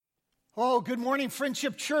Oh, good morning,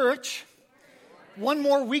 Friendship Church. One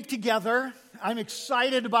more week together. I'm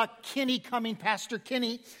excited about Kenny coming, Pastor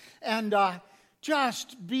Kenny, and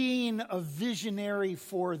just being a visionary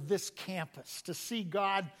for this campus, to see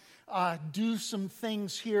God do some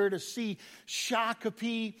things here, to see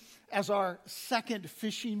Shakopee as our second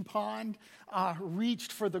fishing pond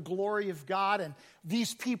reached for the glory of God, and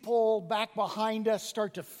these people back behind us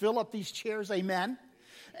start to fill up these chairs, amen.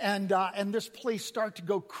 And this place start to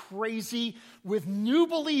go crazy with new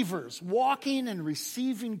believers walking and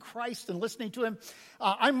receiving Christ and listening to Him.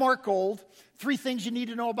 I'm Mark Gold. 3 things you need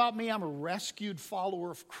to know about me. I'm a rescued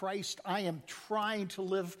follower of Christ. I am trying to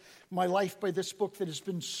live my life by this book that has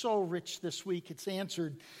been so rich this week. It's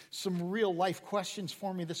answered some real life questions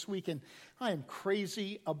for me this week, and I am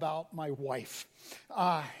crazy about my wife.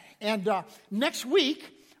 Next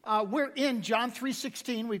week, we're in John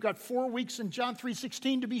 3:16. We've got 4 weeks in John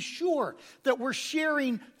 3:16 to be sure that we're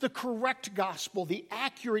sharing the correct gospel, the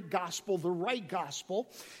accurate gospel, the right gospel.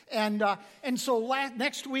 And so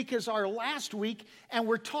next week is our last week, and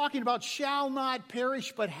we're talking about shall not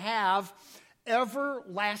perish but have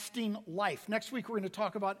everlasting life. Next week, we're going to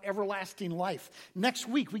talk about everlasting life. Next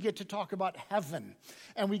week, we get to talk about heaven,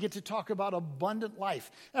 and we get to talk about abundant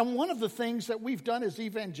life. And one of the things that we've done as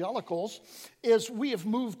evangelicals is we have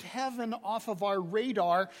moved heaven off of our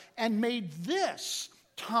radar and made this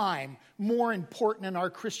time more important in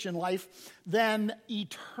our Christian life than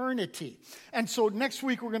eternity. And so next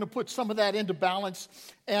week, we're going to put some of that into balance,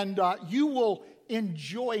 and you will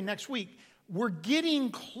enjoy next week. We're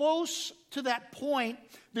getting close to that point.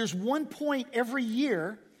 There's one point every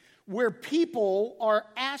year where people are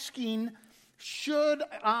asking, what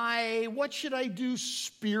should I do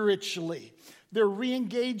spiritually? They're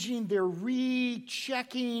re-engaging, they're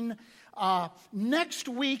rechecking. Next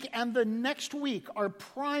week and the next week are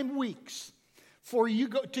prime weeks for you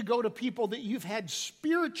to go to people that you've had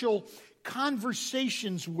spiritual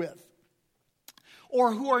conversations with,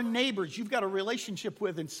 or who are neighbors you've got a relationship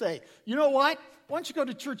with, and say, you know what? Why don't you go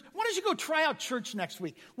to church? Why don't you go try out church next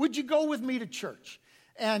week? Would you go with me to church?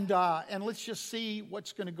 And let's just see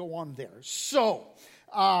what's going to go on there. So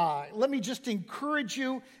let me just encourage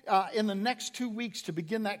you in the next 2 weeks to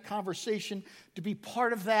begin that conversation, to be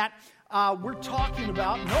part of that. We're talking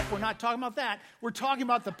about, we're not talking about that. We're talking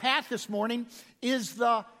about the path this morning is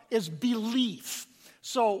belief.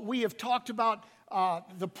 So we have talked about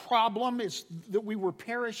the problem is that we were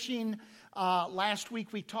perishing. Last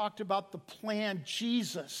week we talked about the plan.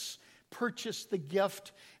 Jesus purchased the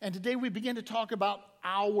gift. And today we begin to talk about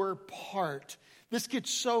our part. This gets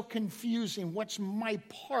so confusing. What's my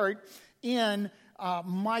part in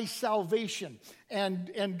my salvation?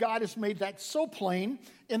 And God has made that so plain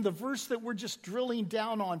in the verse that we're just drilling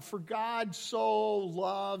down on. For God so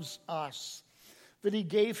loves us that He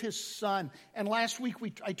gave His Son. And last week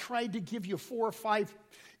I tried to give you 4 or 5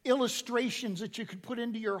 illustrations that you could put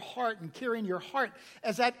into your heart and carry in your heart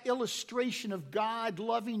as that illustration of God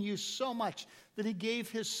loving you so much that He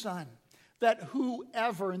gave His Son. That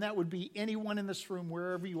whoever, and that would be anyone in this room,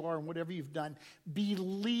 wherever you are and whatever you've done,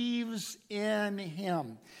 believes in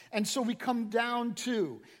Him. And so we come down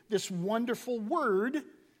to this wonderful word.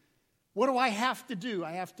 What do I have to do?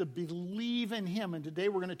 I have to believe in Him. And today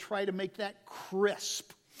we're going to try to make that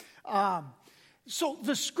crisp. So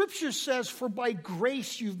the scripture says, for by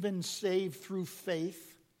grace you've been saved through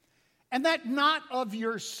faith. And that not of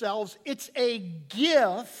yourselves. It's a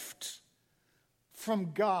gift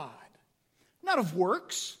from God. Not of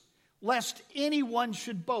works, lest anyone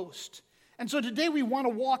should boast. And so today we want to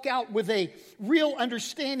walk out with a real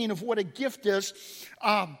understanding of what a gift is.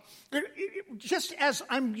 Just as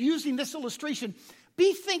I'm using this illustration,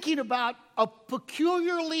 be thinking about a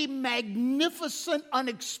peculiarly magnificent,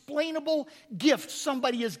 unexplainable gift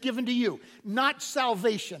somebody has given to you. Not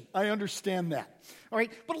salvation. I understand that. All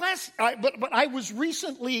right. But I was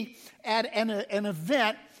recently at an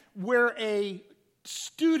event where a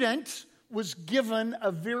student was given a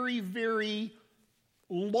very, very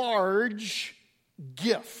large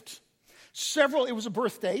gift. It was a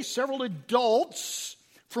birthday. Several adults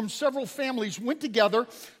from several families went together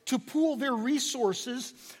to pool their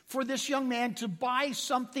resources for this young man to buy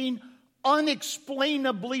something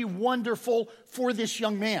unexplainably wonderful for this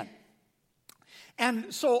young man.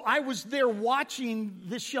 And so I was there watching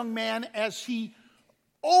this young man as he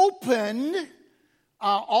opened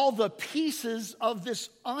all the pieces of this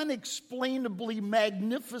unexplainably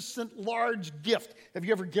magnificent large gift. Have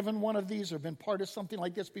you ever given one of these or been part of something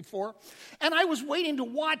like this before? And I was waiting to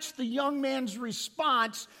watch the young man's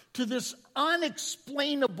response to this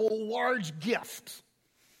unexplainable large gift.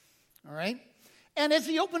 All right? And as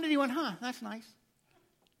he opened it, he went, that's nice.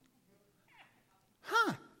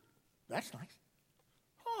 that's nice.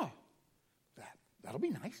 Oh, that'll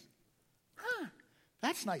be nice. Huh,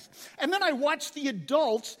 that's nice. And then I watched the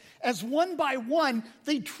adults as one by one,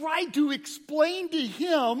 they tried to explain to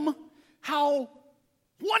him how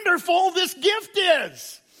wonderful this gift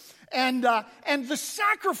is. And the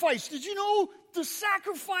sacrifice, did you know the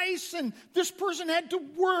sacrifice? And this person had to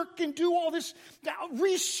work and do all this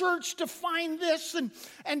research to find this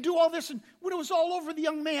and do all this. And when it was all over, the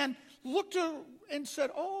young man looked and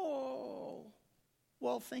said, oh,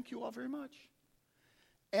 well, thank you all very much.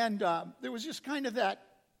 And there was just kind of that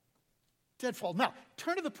deadfall. Now,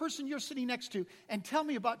 turn to the person you're sitting next to and tell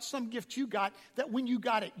me about some gift you got that when you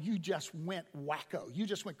got it, you just went wacko. You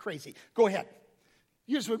just went crazy. Go ahead.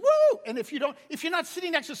 You just went, woo! And if you're not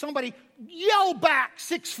sitting next to somebody, yell back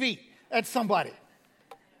 6 feet at somebody.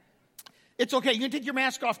 It's okay. You can take your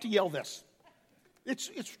mask off to yell this. It's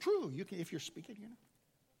true. You can, if you're speaking, you know.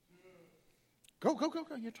 Go.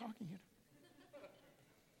 You're talking. You know.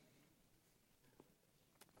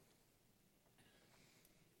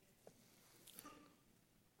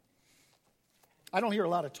 I don't hear a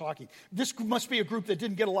lot of talking. This must be a group that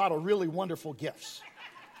didn't get a lot of really wonderful gifts.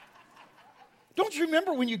 Don't you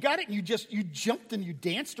remember when you got it and you jumped and you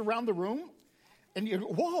danced around the room? And you,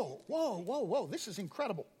 whoa, this is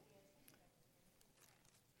incredible.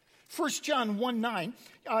 1 John 1:9,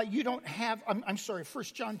 you don't have, I'm sorry, 1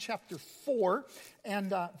 John chapter 4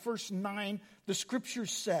 and verse 9, the scripture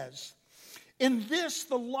says, in this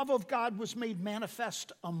the love of God was made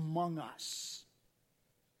manifest among us,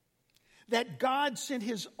 that God sent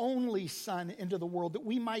his only Son into the world that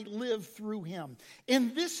we might live through him.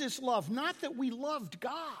 And this is love, not that we loved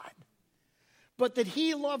God, but that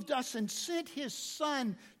he loved us and sent his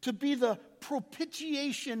Son to be the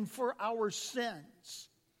propitiation for our sins.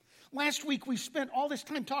 Last week we spent all this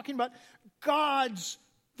time talking about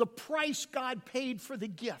the price God paid for the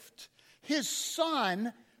gift. His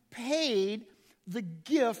Son paid the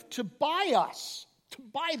gift to buy us, to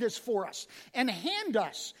buy this for us, and hand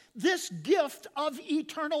us this gift of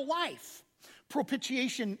eternal life.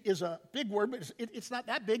 Propitiation is a big word, but it's not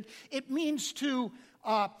that big. It means to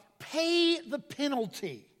pay the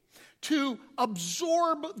penalty, to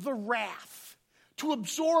absorb the wrath, to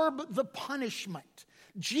absorb the punishment.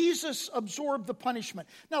 Jesus absorbed the punishment.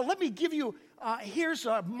 Now, let me give you, here's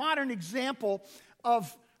a modern example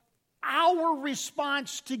of our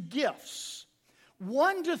response to gifts.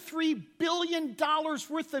 $1 to $3 billion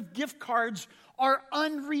worth of gift cards are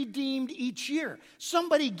unredeemed each year.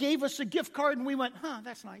 Somebody gave us a gift card and we went,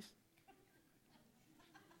 that's nice.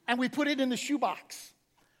 And we put it in the shoebox.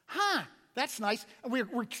 That's nice. And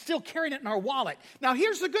we're still carrying it in our wallet. Now,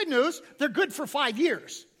 here's the good news. They're good for 5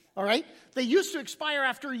 years. All right? They used to expire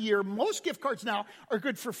after a year. Most gift cards now are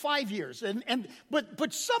good for 5 years.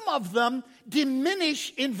 But some of them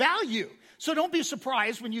diminish in value. So don't be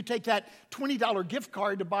surprised when you take that $20 gift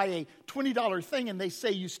card to buy a $20 thing and they say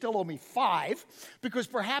you still owe me $5, because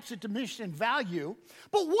perhaps it diminished in value.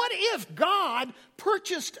 But what if God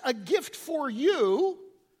purchased a gift for you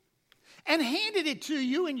and handed it to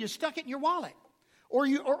you and you stuck it in your wallet or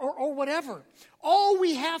whatever? All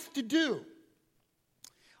we have to do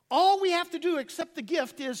accept the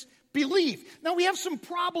gift is believe. Now we have some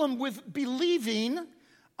problem with believing.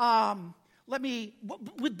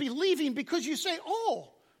 With believing, because you say,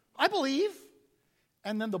 I believe.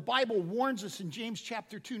 And then the Bible warns us in James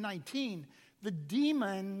chapter 2:19, the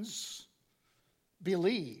demons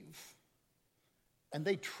believe and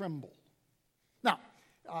they tremble. Now,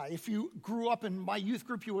 if you grew up in my youth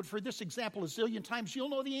group, you would have heard this example a zillion times. You'll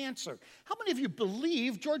know the answer. How many of you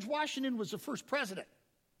believe George Washington was the first president?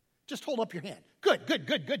 Just hold up your hand.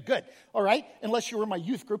 Good. All right? Unless you were in my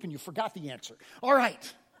youth group and you forgot the answer. All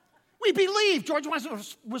right. We believe George Washington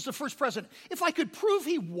was the first president. If I could prove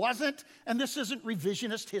he wasn't, and this isn't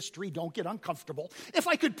revisionist history, don't get uncomfortable. If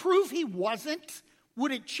I could prove he wasn't,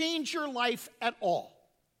 would it change your life at all?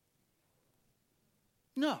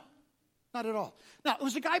 No, not at all. Now, it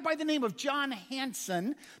was a guy by the name of John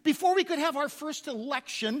Hanson. Before we could have our first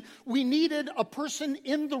election, we needed a person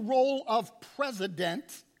in the role of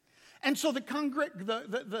president. And so the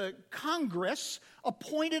Congress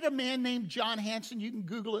appointed a man named John Hanson. You can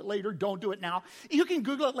Google it later. Don't do it now. You can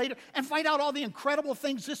Google it later and find out all the incredible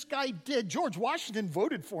things this guy did. George Washington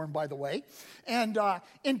voted for him, by the way. And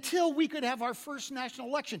until we could have our first national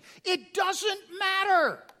election. It doesn't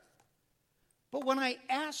matter. But when I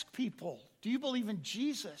ask people, do you believe in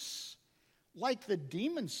Jesus? Like the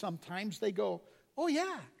demons sometimes, they go, oh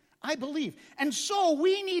yeah, I believe. And so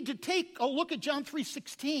we need to take a look at John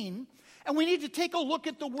 3:16 And we need to take a look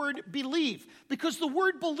at the word believe, because the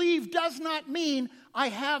word believe does not mean I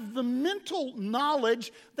have the mental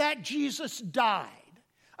knowledge that Jesus died.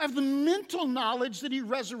 I have the mental knowledge that he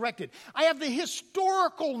resurrected. I have the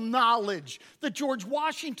historical knowledge that George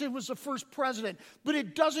Washington was the first president, but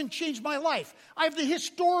it doesn't change my life. I have the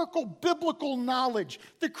historical biblical knowledge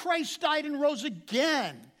that Christ died and rose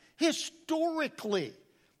again, historically,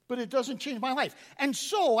 but it doesn't change my life. And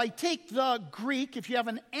so I take the Greek. If you have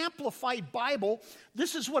an Amplified Bible,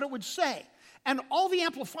 this is what it would say. And all the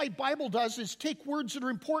Amplified Bible does is take words that are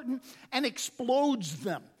important and explodes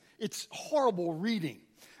them. It's horrible reading.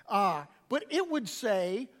 But it would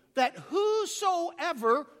say that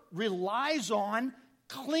whosoever relies on,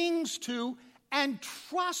 clings to, and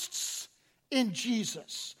trusts in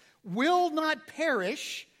Jesus will not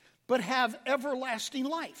perish, but have everlasting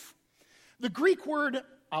life. The Greek word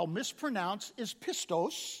I'll mispronounce is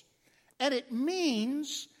pistos, and it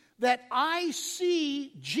means that I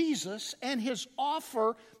see Jesus and his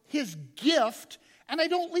offer, his gift, and I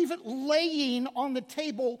don't leave it laying on the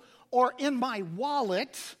table or in my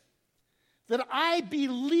wallet, that I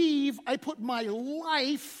believe, I put my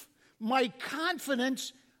life, my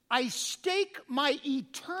confidence, I stake my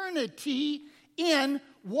eternity in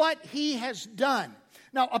what he has done.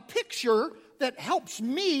 Now, a picture that helps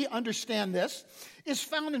me understand this is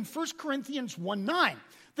found in 1 Corinthians 1:9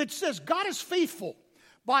 that says, God is faithful,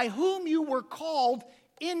 by whom you were called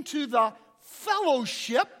into the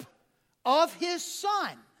fellowship of his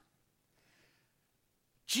Son,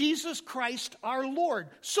 Jesus Christ our Lord.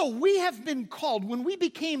 So we have been called. When we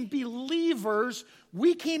became believers,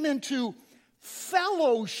 we came into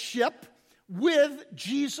fellowship with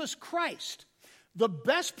Jesus Christ. The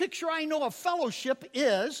best picture I know of fellowship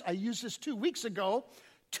is, I used this 2 weeks ago,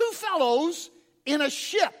 two fellows in a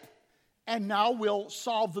ship. And now we'll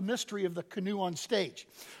solve the mystery of the canoe on stage.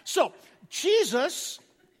 So Jesus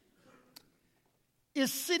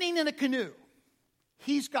is sitting in a canoe.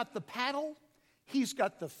 He's got the paddle. He's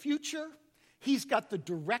got the future. He's got the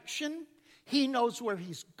direction. He knows where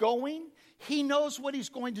he's going. He knows what he's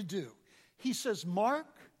going to do. He says, Mark,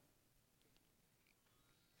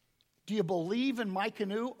 do you believe in my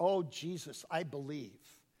canoe? Oh, Jesus, I believe.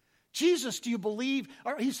 Jesus, do you believe?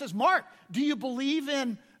 Or he says, Mark, do you believe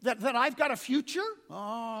in that I've got a future? Oh,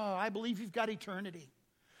 I believe you've got eternity.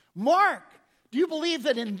 Mark, do you believe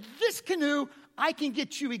that in this canoe I can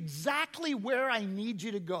get you exactly where I need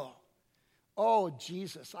you to go? Oh,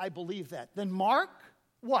 Jesus, I believe that. Then Mark,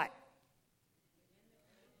 what?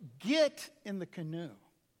 Get in the canoe.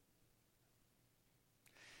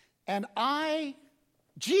 And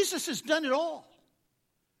Jesus has done it all.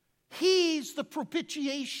 He's the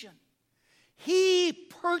propitiation. He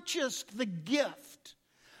purchased the gift.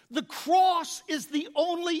 The cross is the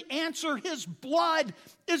only answer. His blood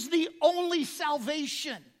is the only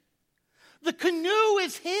salvation. The canoe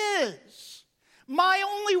is his. My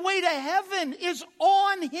only way to heaven is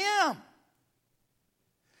on him.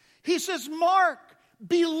 He says, Mark,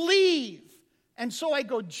 believe. And so I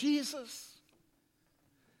go, Jesus,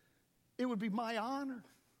 it would be my honor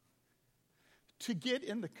to get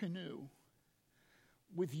in the canoe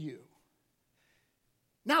with you.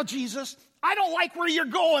 Now, Jesus, I don't like where you're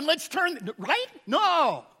going. Let's turn, right?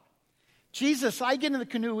 No. Jesus, I get in the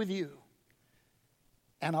canoe with you,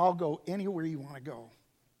 and I'll go anywhere you want to go.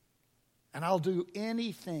 And I'll do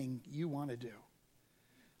anything you want to do.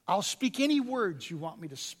 I'll speak any words you want me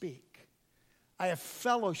to speak. I have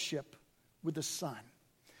fellowship with the Son.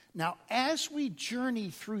 Now, as we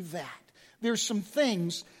journey through that, there's some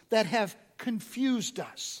things that have confused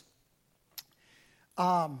us.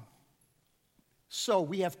 So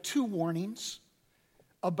we have two warnings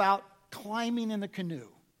about climbing in the canoe.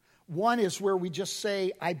 One is where we just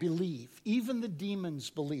say, I believe. Even the demons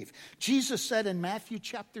believe. Jesus said in Matthew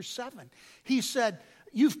chapter 7, he said,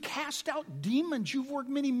 you've cast out demons. You've worked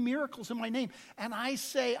many miracles in my name. And I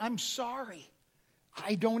say, I'm sorry.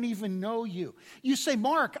 I don't even know you. You say,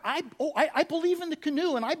 Mark, I believe in the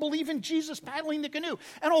canoe, and I believe in Jesus paddling the canoe.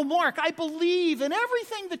 And oh, Mark, I believe in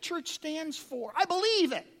everything the church stands for. I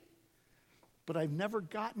believe it. But I've never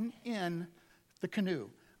gotten in the canoe.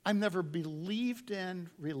 I've never believed in,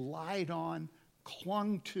 relied on,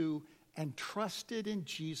 clung to, and trusted in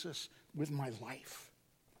Jesus with my life.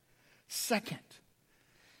 Second,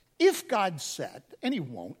 if God said, and he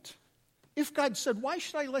won't, if God said, why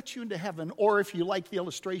should I let you into heaven? Or if you like the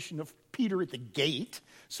illustration of Peter at the gate,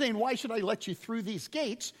 saying, why should I let you through these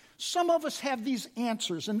gates? Some of us have these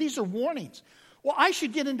answers, and these are warnings. Well, I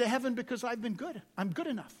should get into heaven because I've been good. I'm good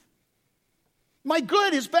enough. My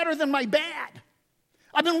good is better than my bad.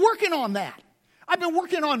 I've been working on that. I've been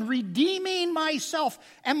working on redeeming myself,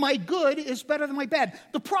 and my good is better than my bad.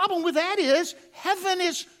 The problem with that is heaven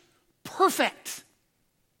is perfect.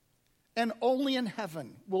 And only in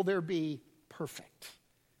heaven will there be perfect.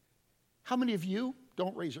 How many of you,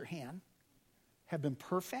 don't raise your hand, have been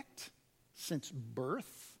perfect since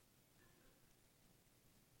birth?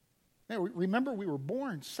 Now, remember, we were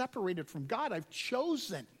born separated from God. I've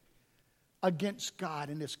chosen against God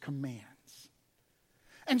and His commands.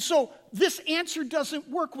 And so this answer doesn't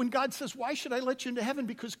work when God says, why should I let you into heaven?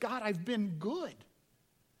 Because God, I've been good.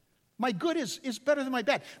 My good is better than my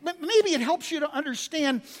bad. But maybe it helps you to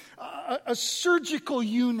understand a surgical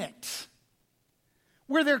unit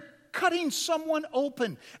where they're cutting someone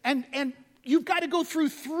open, and you've got to go through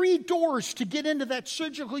 3 doors to get into that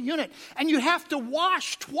surgical unit, and you have to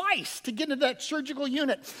wash twice to get into that surgical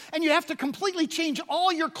unit, and you have to completely change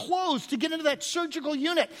all your clothes to get into that surgical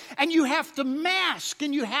unit, and you have to mask,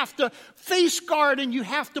 and you have to face guard, and you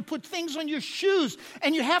have to put things on your shoes,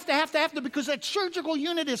 and you have to because that surgical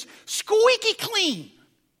unit is squeaky clean.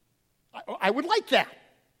 I would like that.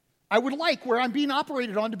 I would like where I'm being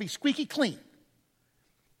operated on to be squeaky clean.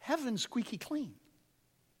 Heaven's squeaky clean.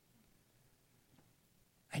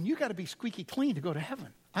 And you got to be squeaky clean to go to heaven.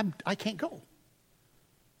 I can't go.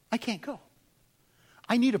 I can't go.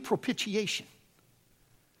 I need a propitiation.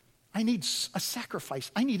 I need a sacrifice.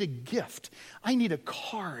 I need a gift. I need a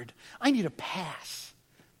card. I need a pass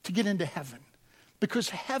to get into heaven. Because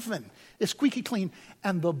heaven is squeaky clean.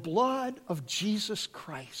 And the blood of Jesus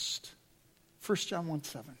Christ, 1 John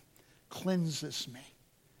 1:7, cleanses me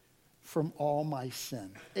from all my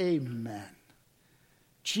sin. Amen.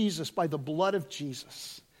 Jesus, by the blood of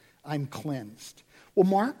Jesus, I'm cleansed. Well,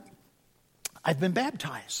 Mark, I've been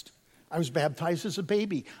baptized. I was baptized as a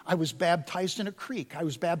baby. I was baptized in a creek. I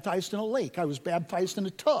was baptized in a lake. I was baptized in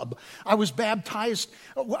a tub. I was baptized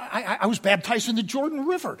in the Jordan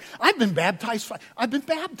River. I've been baptized.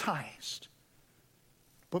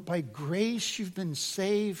 But by grace you've been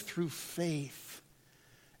saved through faith.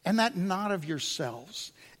 And that not of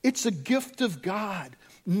yourselves. It's a gift of God,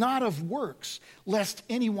 not of works, lest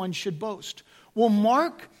anyone should boast. Well,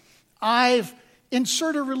 Mark, I've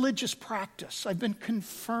inserted a religious practice. I've been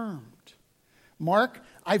confirmed. Mark,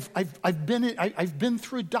 I've been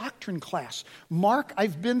through a doctrine class. Mark,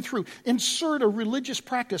 I've been through. Insert a religious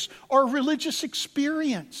practice or a religious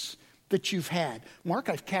experience that you've had. Mark,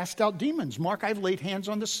 I've cast out demons. Mark, I've laid hands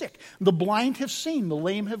on the sick. The blind have seen, the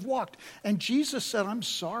lame have walked. And Jesus said, I'm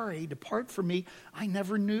sorry, depart from me. I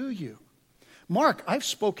never knew you. Mark, I've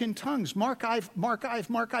spoken in tongues. Mark, I've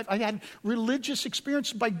had religious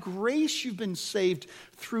experiences. By grace you've been saved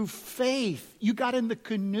through faith. You got in the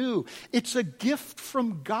canoe. It's a gift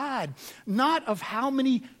from God, not of how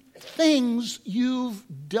many things you've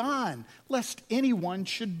done, lest anyone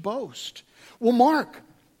should boast. Well, Mark,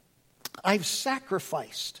 I've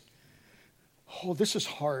sacrificed. Oh, this is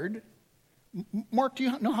hard. Mark, do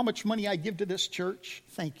you know how much money I give to this church?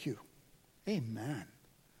 Thank you. Amen.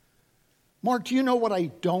 Mark, do you know what I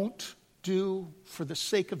don't do for the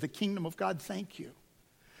sake of the kingdom of God? Thank you.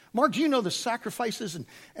 Mark, do you know the sacrifices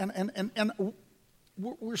and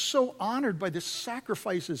we're so honored by the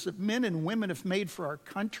sacrifices that men and women have made for our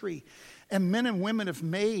country, and men and women have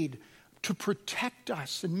made to protect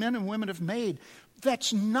us, and men and women have made.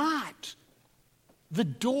 That's not the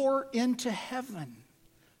door into heaven.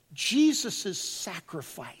 Jesus'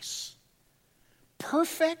 sacrifice.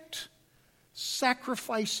 Perfect,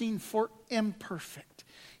 sacrificing for imperfect.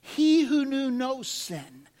 He who knew no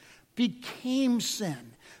sin became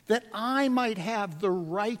sin, that I might have the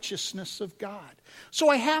righteousness of God. So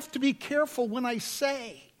I have to be careful when I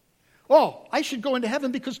say, oh, I should go into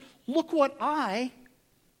heaven because look what I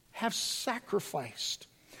have sacrificed.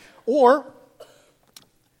 Or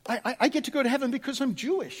I get to go to heaven because I'm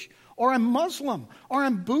Jewish, or I'm Muslim, or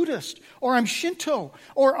I'm Buddhist, or I'm Shinto,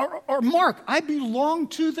 or Mark, I belong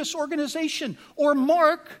to this organization, or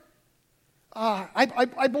Mark,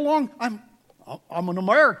 I belong, I'm an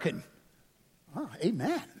American. Oh,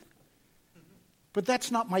 amen. But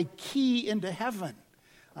that's not my key into heaven.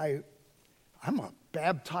 I'm a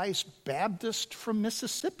baptized Baptist from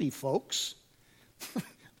Mississippi, folks.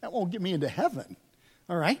 That won't get me into heaven,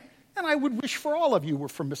 all right? And I would wish for all of you were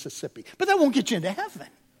from Mississippi. But that won't get you into heaven.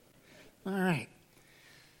 All right.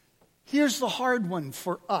 Here's the hard one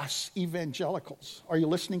for us evangelicals. Are you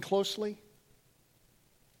listening closely?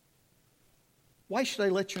 Why should I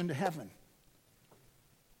let you into heaven?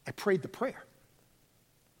 I prayed the prayer.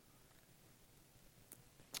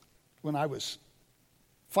 When I was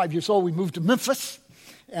 5 years old, we moved to Memphis.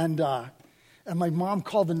 And And my mom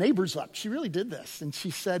called the neighbors up. She really did this. And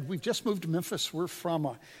she said, we've just moved to Memphis. We're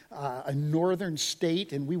from a northern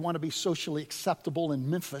state, and we want to be socially acceptable in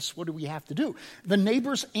Memphis. What do we have to do? The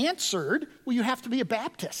neighbors answered, well, you have to be a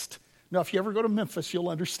Baptist. Now, if you ever go to Memphis, you'll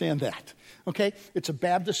understand that. Okay? It's a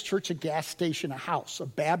Baptist church, a gas station, a house. A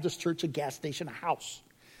Baptist church, a gas station, a house.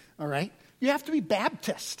 All right? You have to be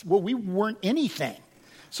Baptist. Well, we weren't anything.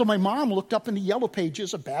 So my mom looked up in the yellow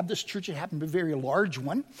pages, a Baptist church, it happened to be a very large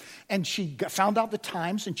one, and she found out the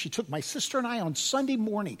times, and she took my sister and I on Sunday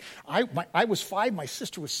morning. I was 5, my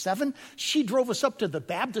sister was 7. She drove us up to the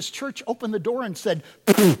Baptist church, opened the door, and said,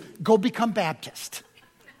 go become Baptist.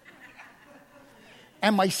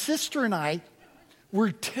 And my sister and I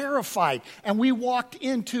were terrified, and we walked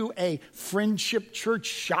into a Friendship Church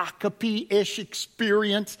Shakopee-ish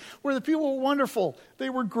experience where the people were wonderful. They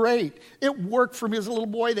were great. It worked for me as a little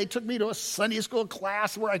boy. They took me to a Sunday school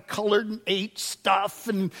class where I colored and ate stuff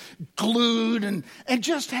and glued and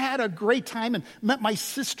just had a great time and met my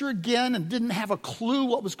sister again and didn't have a clue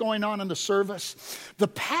what was going on in the service. The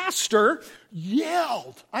pastor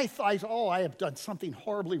yelled. I thought, I have done something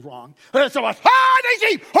horribly wrong. And so I,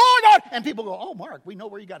 and people go, oh, Mark, we know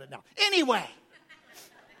where you got it now. Anyway.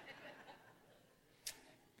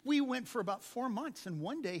 We went for about 4 months, and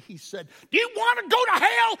one day he said, do you want to go to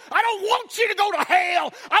hell? I don't want you to go to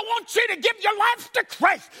hell. I want you to give your life to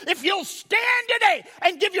Christ. If you'll stand today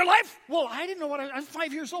and give your life. Well, I didn't know what I'm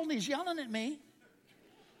 5 years old, and he's yelling at me.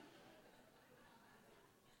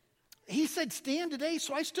 He said, stand today,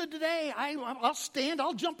 so I stood today. I'll stand,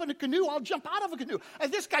 I'll jump in a canoe, I'll jump out of a canoe.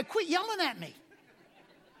 And this guy quit yelling at me.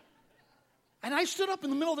 And I stood up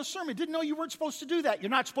in the middle of the sermon. Didn't know you weren't supposed to do that.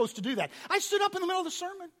 You're not supposed to do that. I stood up in the middle of the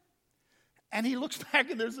sermon. And he looks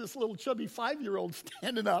back, and there's this little chubby 5-year-old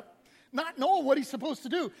standing up, not knowing what he's supposed to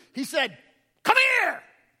do. He said, come here.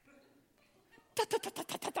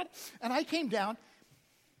 And I came down,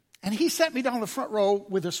 and he sat me down in the front row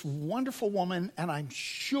with this wonderful woman, and I'm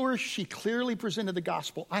sure she clearly presented the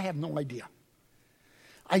gospel. I have no idea.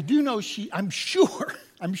 I do know I'm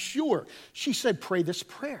sure she said, pray this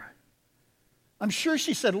prayer. I'm sure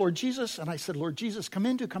she said, Lord Jesus. And I said, Lord Jesus, come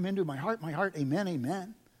into my heart, amen,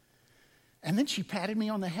 amen. And then she patted me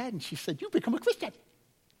on the head and she said, you become a Christian.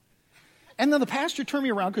 And then the pastor turned me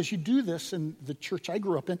around, because you do this in the church I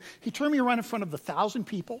grew up in. He turned me around in front of 1,000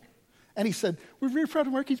 people and he said, we're very proud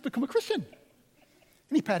of Mark, he's become a Christian.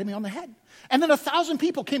 And he patted me on the head. And then 1,000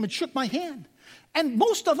 people came and shook my hand. And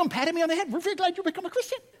most of them patted me on the head. We're very glad you become a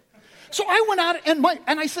Christian. So I went out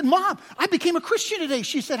and I said, Mom, I became a Christian today.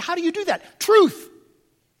 She said, how do you do that? Truth.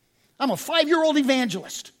 I'm a 5-year-old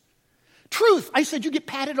evangelist. Truth. I said, you get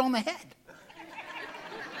patted on the head.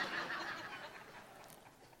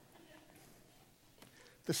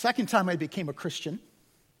 The second time I became a Christian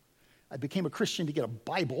to get a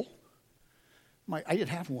Bible. I didn't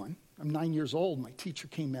have one. I'm 9 years old. My teacher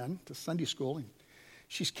came in to Sunday school, and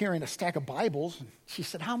she's carrying a stack of Bibles. And she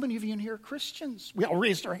said, how many of you in here are Christians? We all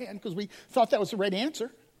raised our hand because we thought that was the right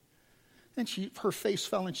answer. And her face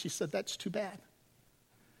fell, and she said, that's too bad.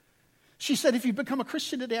 She said, if you become a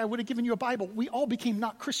Christian today, I would have given you a Bible. We all became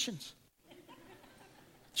not Christians.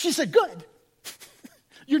 She said, good.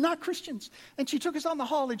 You're not Christians. And she took us down the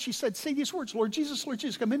hall and she said, say these words, Lord Jesus,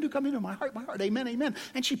 come into my heart, amen, amen.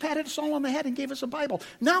 And she patted us all on the head and gave us a Bible.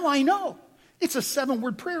 Now I know it's a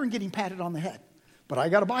 7-word prayer and getting patted on the head. But I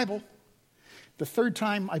got a Bible. The third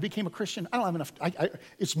time I became a Christian, I don't have enough,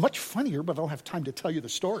 it's much funnier, but I don't have time to tell you the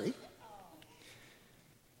story.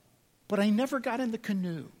 But I never got in the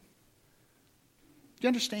canoe. Do you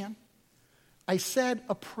understand? I said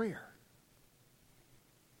a prayer.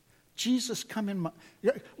 Jesus, come in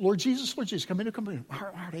Lord Jesus, come in my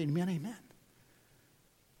heart, amen, amen.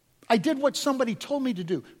 I did what somebody told me to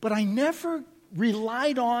do, but I never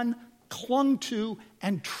relied on, clung to,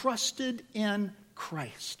 and trusted in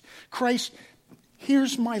Christ. Christ,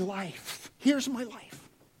 here's my life. Here's my life.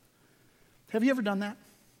 Have you ever done that?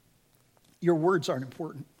 Your words aren't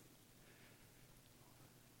important.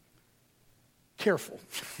 Careful.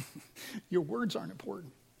 Your words aren't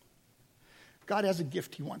important. God has a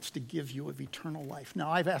gift he wants to give you of eternal life. Now,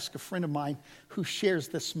 I've asked a friend of mine who shares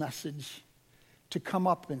this message to come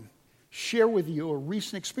up and share with you a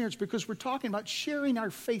recent experience, because we're talking about sharing our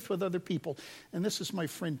faith with other people. And this is my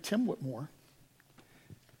friend Tim Whitmore.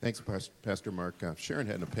 Thanks, Pastor Mark. Sharon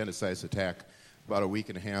had an appendicitis attack about a week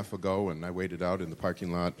and a half ago, and I waited out in the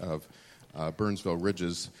parking lot of Burnsville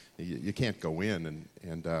Ridges. You can't go in,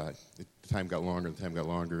 and the time got longer,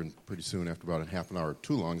 and pretty soon, after about a half an hour,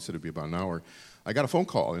 too long, said it'd be about an hour, I got a phone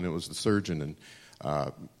call, and it was the surgeon, and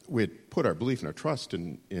we had put our belief and our trust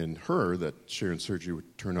in her that Sharon's surgery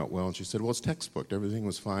would turn out well. And she said, well, it's textbook. Everything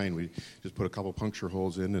was fine. We just put a couple puncture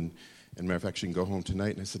holes in. And matter of fact, she can go home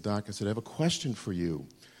tonight. And I said, Doc, I have a question for you.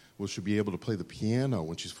 Will she be able to play the piano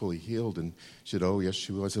when she's fully healed? And she said, oh, yes,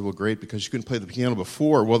 she will. I said, well, great, because she couldn't play the piano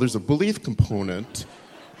before. Well, there's a belief component.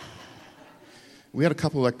 We had a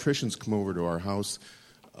couple electricians come over to our house,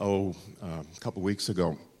 a couple weeks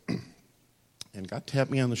ago. And God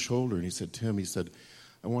tapped me on the shoulder, and he said, Tim,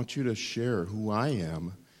 I want you to share who I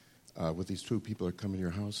am with these two people that are coming to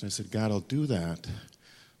your house. And I said, God, I'll do that,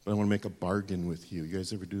 but I want to make a bargain with you. You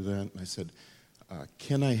guys ever do that? And I said,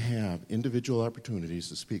 can I have individual opportunities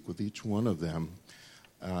to speak with each one of them?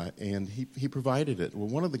 And he provided it. Well,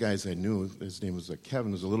 one of the guys I knew, his name was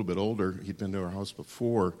Kevin, was a little bit older. He'd been to our house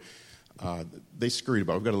before. They scurried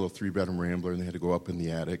about. We've got a little 3-bedroom Rambler, and they had to go up in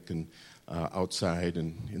the attic and outside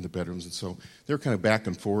and in the bedrooms. And so they were kind of back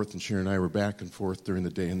and forth, and Sharon and I were back and forth during the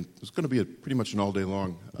day. And it was going to be pretty much an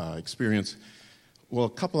all-day-long experience. Well, a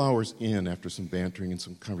couple hours in, after some bantering and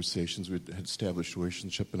some conversations, we had established a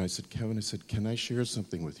relationship, and I said, Kevin, can I share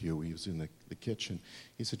something with you? He was in the kitchen.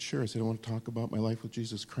 He said, sure. I said, I want to talk about my life with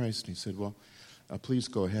Jesus Christ. And he said, well, please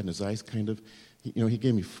go ahead. And his eyes kind of, he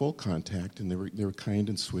gave me full contact, and they were kind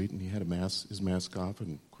and sweet, and he had his mask off,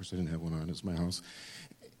 and of course I didn't have one on. It was my house.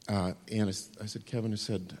 And I said, Kevin,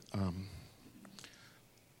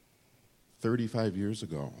 35 years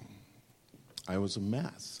ago, I was a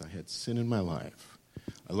mess. I had sin in my life.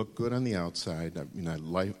 I looked good on the outside.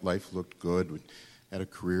 Life looked good. We had a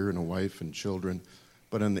career and a wife and children.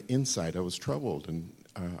 But on the inside, I was troubled, and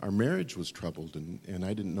our marriage was troubled, and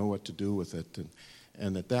I didn't know what to do with it.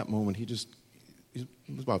 And at that moment, he was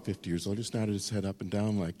about 50 years old, just nodded his head up and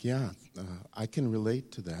down like, I can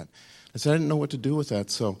relate to that. I said, I didn't know what to do with that.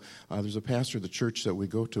 So there's a pastor of the church that we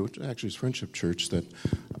go to, which actually is Friendship Church, that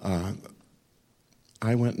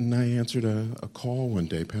I went and I answered a call one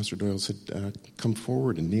day. Pastor Doyle said, come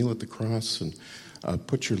forward and kneel at the cross and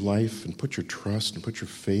put your life and put your trust and put your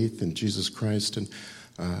faith in Jesus Christ. And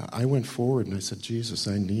I went forward and I said, Jesus,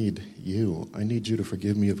 I need you. I need you to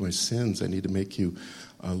forgive me of my sins. I need to make you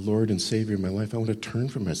Lord and Savior of my life. I want to turn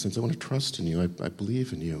from my sins. I want to trust in you. I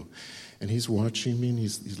believe in you. And he's watching me, and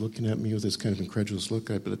he's looking at me with this kind of incredulous look.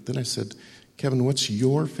 But then I said, Kevin, what's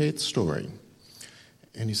your faith story?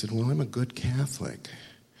 And he said, well, I'm a good Catholic.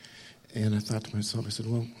 And I thought to myself, I said,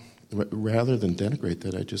 well, rather than denigrate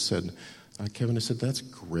that, I just said, Kevin, I said, that's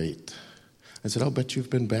great. I said, I'll bet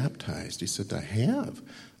you've been baptized. He said, I have.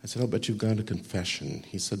 I said, I'll bet you've gone to confession.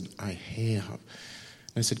 He said, I have.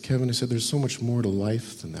 And I said, Kevin, there's so much more to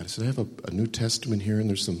life than that. I said, I have a New Testament here, and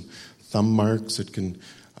there's some thumb marks that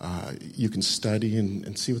you can study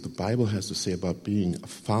and see what the Bible has to say about being a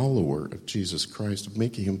follower of Jesus Christ, of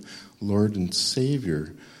making him Lord and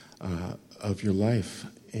Savior of your life.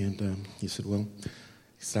 And he said, well,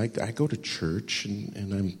 I go to church,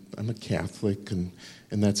 and I'm a Catholic, and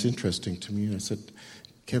that's interesting to me. And I said,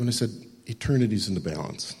 Kevin, eternity's in the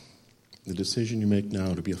balance. The decision you make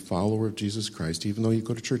now to be a follower of Jesus Christ, even though you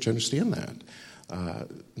go to church, I understand that,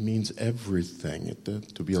 means everything,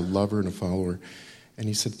 to be a lover and a follower. And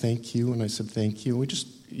he said, thank you. And I said, thank you. We just,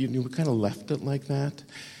 we kind of left it like that.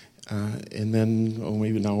 And then,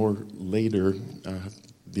 maybe an hour later,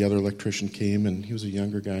 the other electrician came, and he was a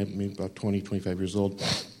younger guy, maybe about 20, 25 years old.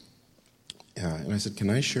 And I said,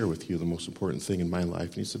 can I share with you the most important thing in my life?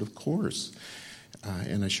 And he said, of course.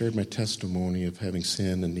 And I shared my testimony of having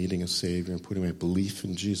sinned and needing a Savior and putting my belief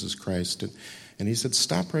in Jesus Christ. And he said,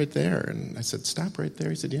 stop right there. And I said, stop right there?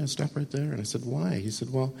 He said, yeah, stop right there. And I said, why? He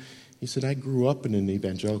said, I grew up in an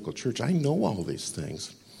evangelical church. I know all these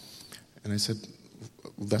things. And I said,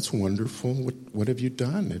 well, that's wonderful. What have you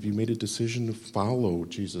done? Have you made a decision to follow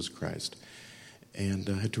Jesus Christ? And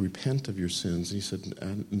had to repent of your sins? And he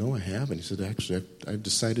said, no, I haven't. He said, actually, I've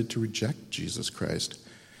decided to reject Jesus Christ.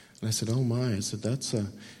 And I said, oh my. I said,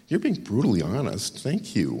 you're being brutally honest.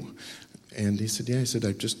 Thank you. And he said, yeah. He said,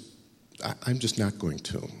 I'm just not going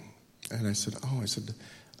to. And I said,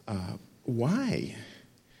 why?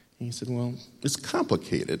 And he said, well, it's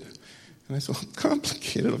complicated. And I said, well,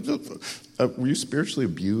 complicated? Were you spiritually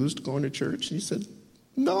abused going to church? And he said,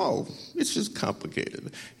 no, it's just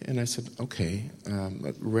complicated. And I said, okay.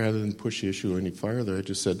 Rather than push the issue any farther, I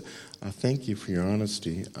just said, thank you for your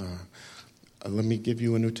honesty. Let me give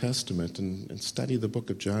you a New Testament and study the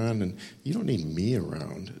book of John. And you don't need me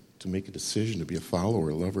around to make a decision to be a follower,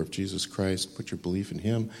 a lover of Jesus Christ, put your belief in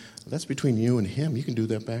him. That's between you and him. You can do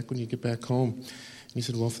that back when you get back home. And he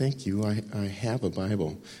said, well, thank you. I have a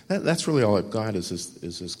Bible. That's really all I've got is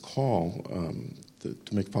his call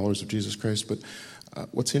to make followers of Jesus Christ. But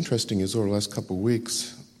what's interesting is over the last couple of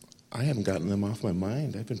weeks, I haven't gotten them off my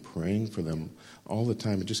mind. I've been praying for them all the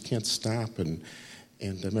time. I just can't stop. And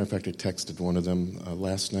as a matter of fact, I texted one of them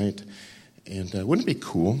last night. And wouldn't it be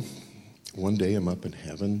cool? One day I'm up in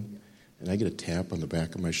heaven, and I get a tap on the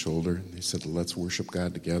back of my shoulder. And they said, let's worship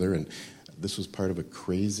God together. And this was part of a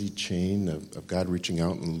crazy chain of God reaching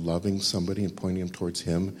out and loving somebody and pointing them towards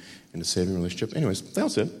Him in a saving relationship. Anyways, that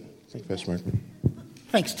was it. Thank you, Pastor Mark.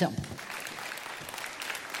 Thanks, Tim.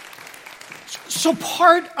 So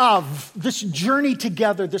part of this journey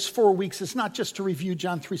together, this 4 weeks, is not just to review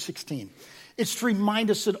John 3:16. It's to remind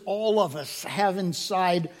us that all of us have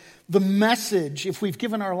inside the message, if we've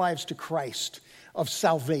given our lives to Christ, of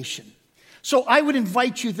salvation. So I would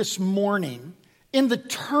invite you this morning, in the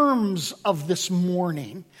terms of this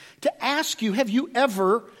morning, to ask you, have you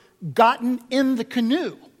ever gotten in the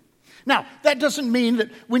canoe? Now, that doesn't mean that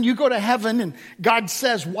when you go to heaven and God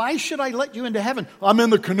says, why should I let you into heaven? I'm in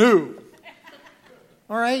the canoe.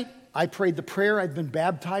 All right? I prayed the prayer. I've been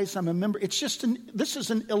baptized. I'm a member. This is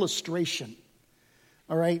an illustration.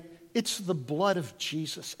 All right? It's the blood of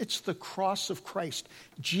Jesus. It's the cross of Christ.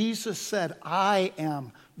 Jesus said, I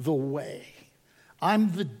am the way.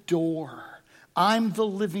 I'm the door. I'm the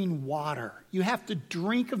living water. You have to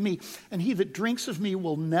drink of me, and he that drinks of me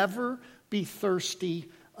will never be thirsty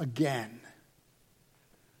again.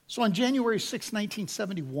 So on January 6,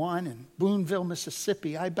 1971, in Boonville,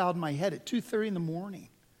 Mississippi, I bowed my head at 2:30 in the morning,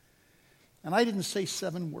 and I didn't say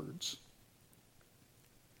 7 words.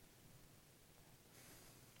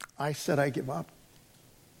 I said, I give up.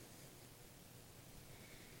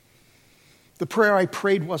 The prayer I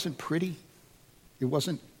prayed wasn't pretty. It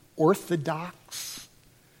wasn't orthodox.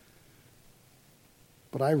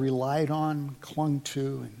 But I relied on, clung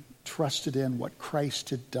to, and trusted in what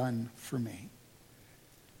Christ had done for me.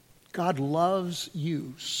 God loves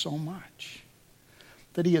you so much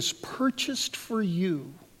that he has purchased for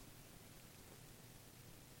you,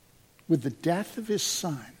 with the death of his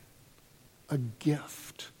Son, a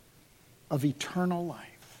gift of eternal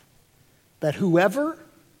life, that whoever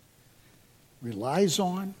relies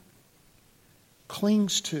on,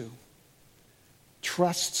 clings to,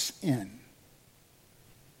 trusts in,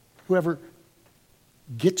 whoever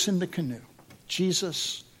gets in the canoe,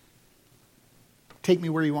 Jesus, take me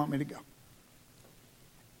where you want me to go.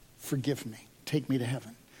 Forgive me. Take me to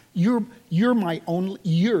heaven. You're my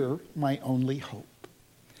only hope.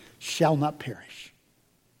 Shall not perish,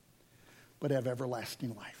 but have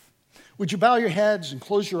everlasting life. Would you bow your heads and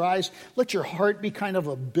close your eyes? Let your heart be kind of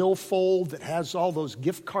a billfold that has all those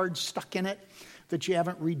gift cards stuck in it that you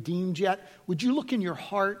haven't redeemed yet. Would you look in your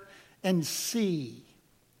heart and see,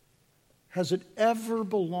 has it ever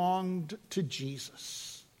belonged to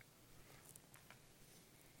Jesus?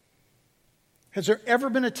 Has there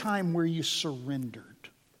ever been a time where you surrendered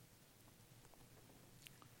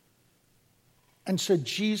and said,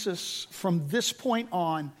 Jesus, from this point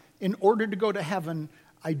on, in order to go to heaven,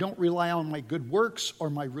 I don't rely on my good works or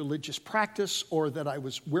my religious practice or that I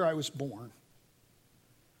was where I was born.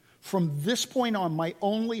 From this point on, my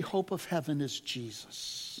only hope of heaven is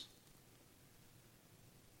Jesus.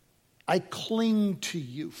 I cling to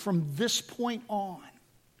you. From this point on,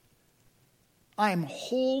 I am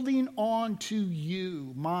holding on to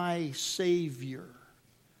you, my Savior.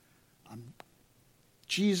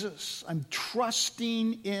 Jesus, I'm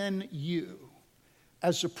trusting in you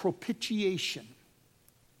as a propitiation,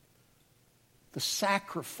 the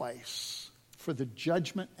sacrifice for the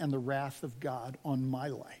judgment and the wrath of God on my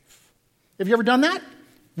life. Have you ever done that?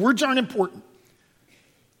 Words aren't important.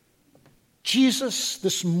 Jesus,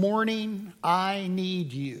 this morning, I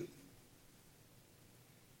need you.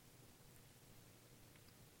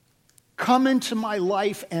 Come into my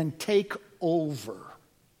life and take over.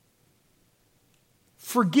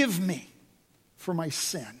 Forgive me for my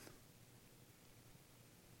sin.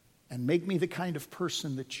 And make me the kind of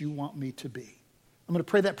person that you want me to be. I'm going to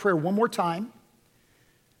pray that prayer one more time.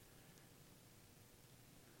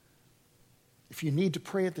 If you need to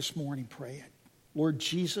pray it this morning, pray it. Lord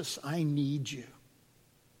Jesus, I need you.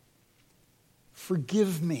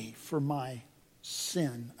 Forgive me for my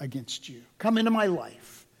sin against you. Come into my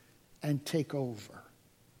life and take over.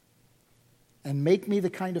 And make me the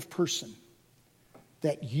kind of person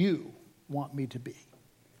that you want me to be.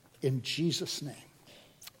 In Jesus' name,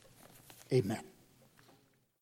 amen.